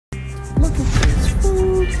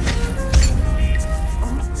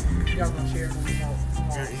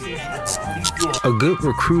A good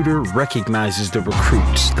recruiter recognizes the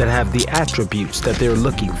recruits that have the attributes that they're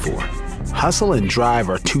looking for. Hustle and drive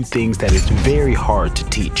are two things that is very hard to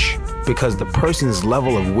teach, because the person's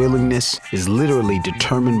level of willingness is literally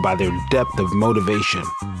determined by their depth of motivation.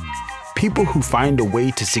 People who find a way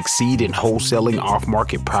to succeed in wholesaling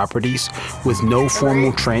off-market properties with no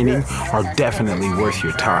formal training are definitely worth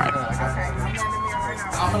your time.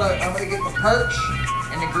 I'm gonna get the perch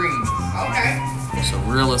and the greens. Okay. So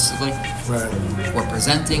realistically, we're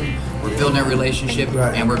presenting, we're building a relationship,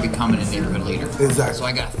 and we're becoming a neighborhood leader. Exactly. So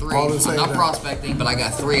I got three. I'm not prospecting, but I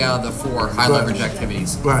got 3 out of the 4 high leverage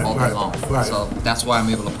activities all day long. So that's why I'm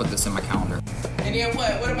able to put this in my calendar. And then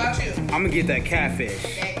what? What about you? I'm gonna get that catfish.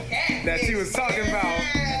 That she was talking about.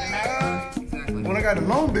 When I got the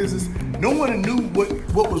loan business, no one knew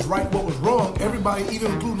what was right, what was wrong. Everybody,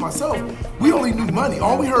 even including myself, we only knew money.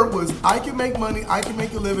 All we heard was, I can make money, I can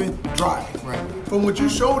make a living, drive. From what you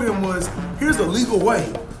showed him was, here's a legal way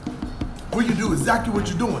where you do exactly what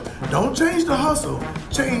you're doing. Don't change the hustle,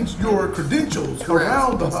 change your credentials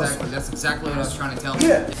around the hustle. That's exactly what I was trying to tell you.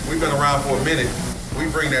 Yeah. We've been around for a minute. We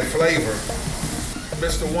bring that flavor.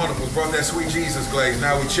 Mr. Wonderful's brought that Sweet Jesus glaze.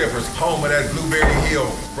 Now we Chippers, home of that Blueberry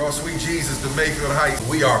Hill. Brought Sweet Jesus to Mayfield Heights.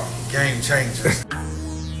 We are game changers.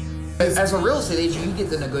 As a real estate agent, you get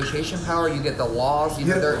the negotiation power, you get the laws. You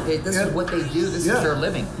know, this is what they do. This is their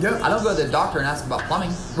living. I don't go to the doctor and ask about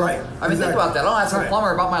plumbing. I mean, think about that. I don't ask a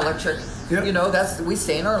plumber about my electric. You know, we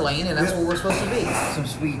stay in our lane, and that's what we're supposed to be. Some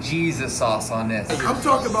sweet Jesus sauce on this. I'm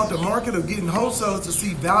talking about the market of getting wholesalers to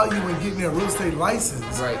see value in getting their real estate license,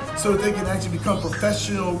 so that they can actually become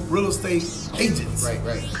professional real estate agents.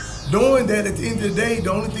 Knowing that at the end of the day, the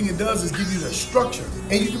only thing it does is give you the structure,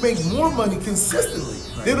 and you can make more money consistently.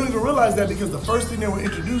 They don't even realize that because the first thing they were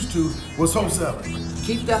introduced to was wholesaling.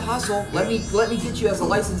 Keep that hustle. Let me get you as a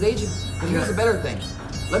licensed agent. But here's the better thing.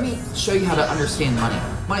 Let me show you how to understand money.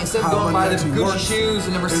 Instead of going by the Gucci shoes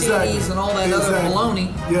and the Mercedes and all that other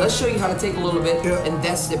baloney, let's show you how to take a little bit,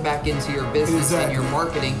 invest it back into your business and your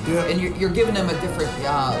marketing, and you're giving them a different,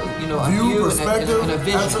 a view perspective, and a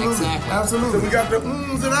vision. Absolutely. Absolutely. We got the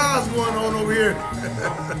ums and ahs going on over here.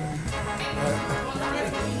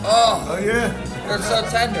 Oh yeah. They're so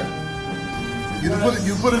tender.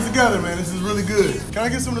 You put it together, man. This is really good. Can I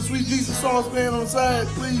get some of the Sweet Jesus sauce, man, on the side,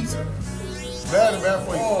 please? Bad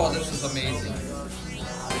for you. Oh, this is amazing.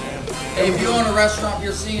 Hey, if you own a restaurant,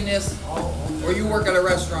 you're seeing this, or you work at a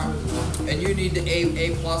restaurant, and you need the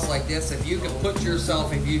A plus like this, if you can put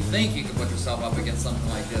yourself, if you think you can put yourself up against something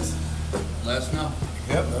like this, let us know.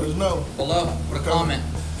 Let us know. Below, put a comment.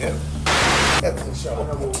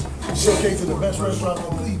 Showcasing the best restaurant in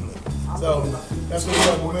Cleveland. So that's what's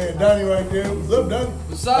up, my man Donnie right there. What's up, Donnie?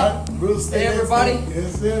 What's up? Real estate. Hey, everybody.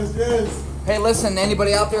 Yes. Hey, listen,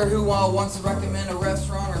 anybody out there who wants to recommend a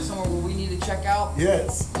restaurant or somewhere where we need to check out?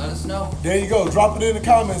 Yes. Let us know. There you go. Drop it in the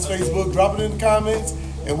comments, Facebook. Drop it in the comments,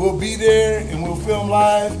 and we'll be there, and we'll film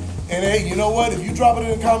live. And hey, you know what? If you drop it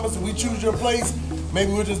in the comments and we choose your place,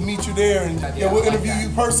 maybe we'll just meet you there, and we'll interview you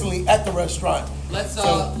personally at the restaurant. Let's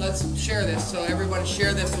share this. So everybody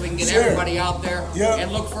share this so we can get everybody out there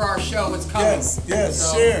and look for our show. It's coming.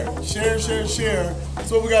 Yes. So. Share. That's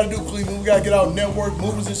what we got to do, Cleveland. We got to get out and network,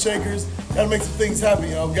 movers and shakers. Got to make some things happen,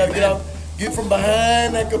 you know. We got to get out, get from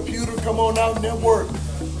behind that computer, come on out and network.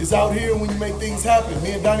 It's out here when you make things happen.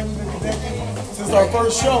 Me and Donnie, we've been connected since our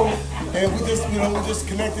first show, and we just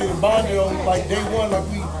connected and bonded on like day one, like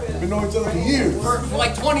we've been knowing each other for years. For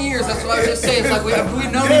like 20 years, that's what I was just saying. It's like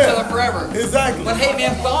we've known each other forever. Exactly. But hey,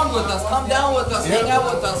 man, bond with us, come down with us, hang out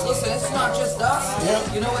with us. Listen, it's not just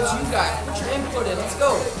us. You know, it's you guys. Put your input in. Let's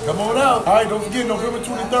go. Come on out. All right, don't forget, November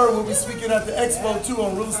 23rd, we'll be speaking at the Expo too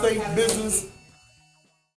on real estate business.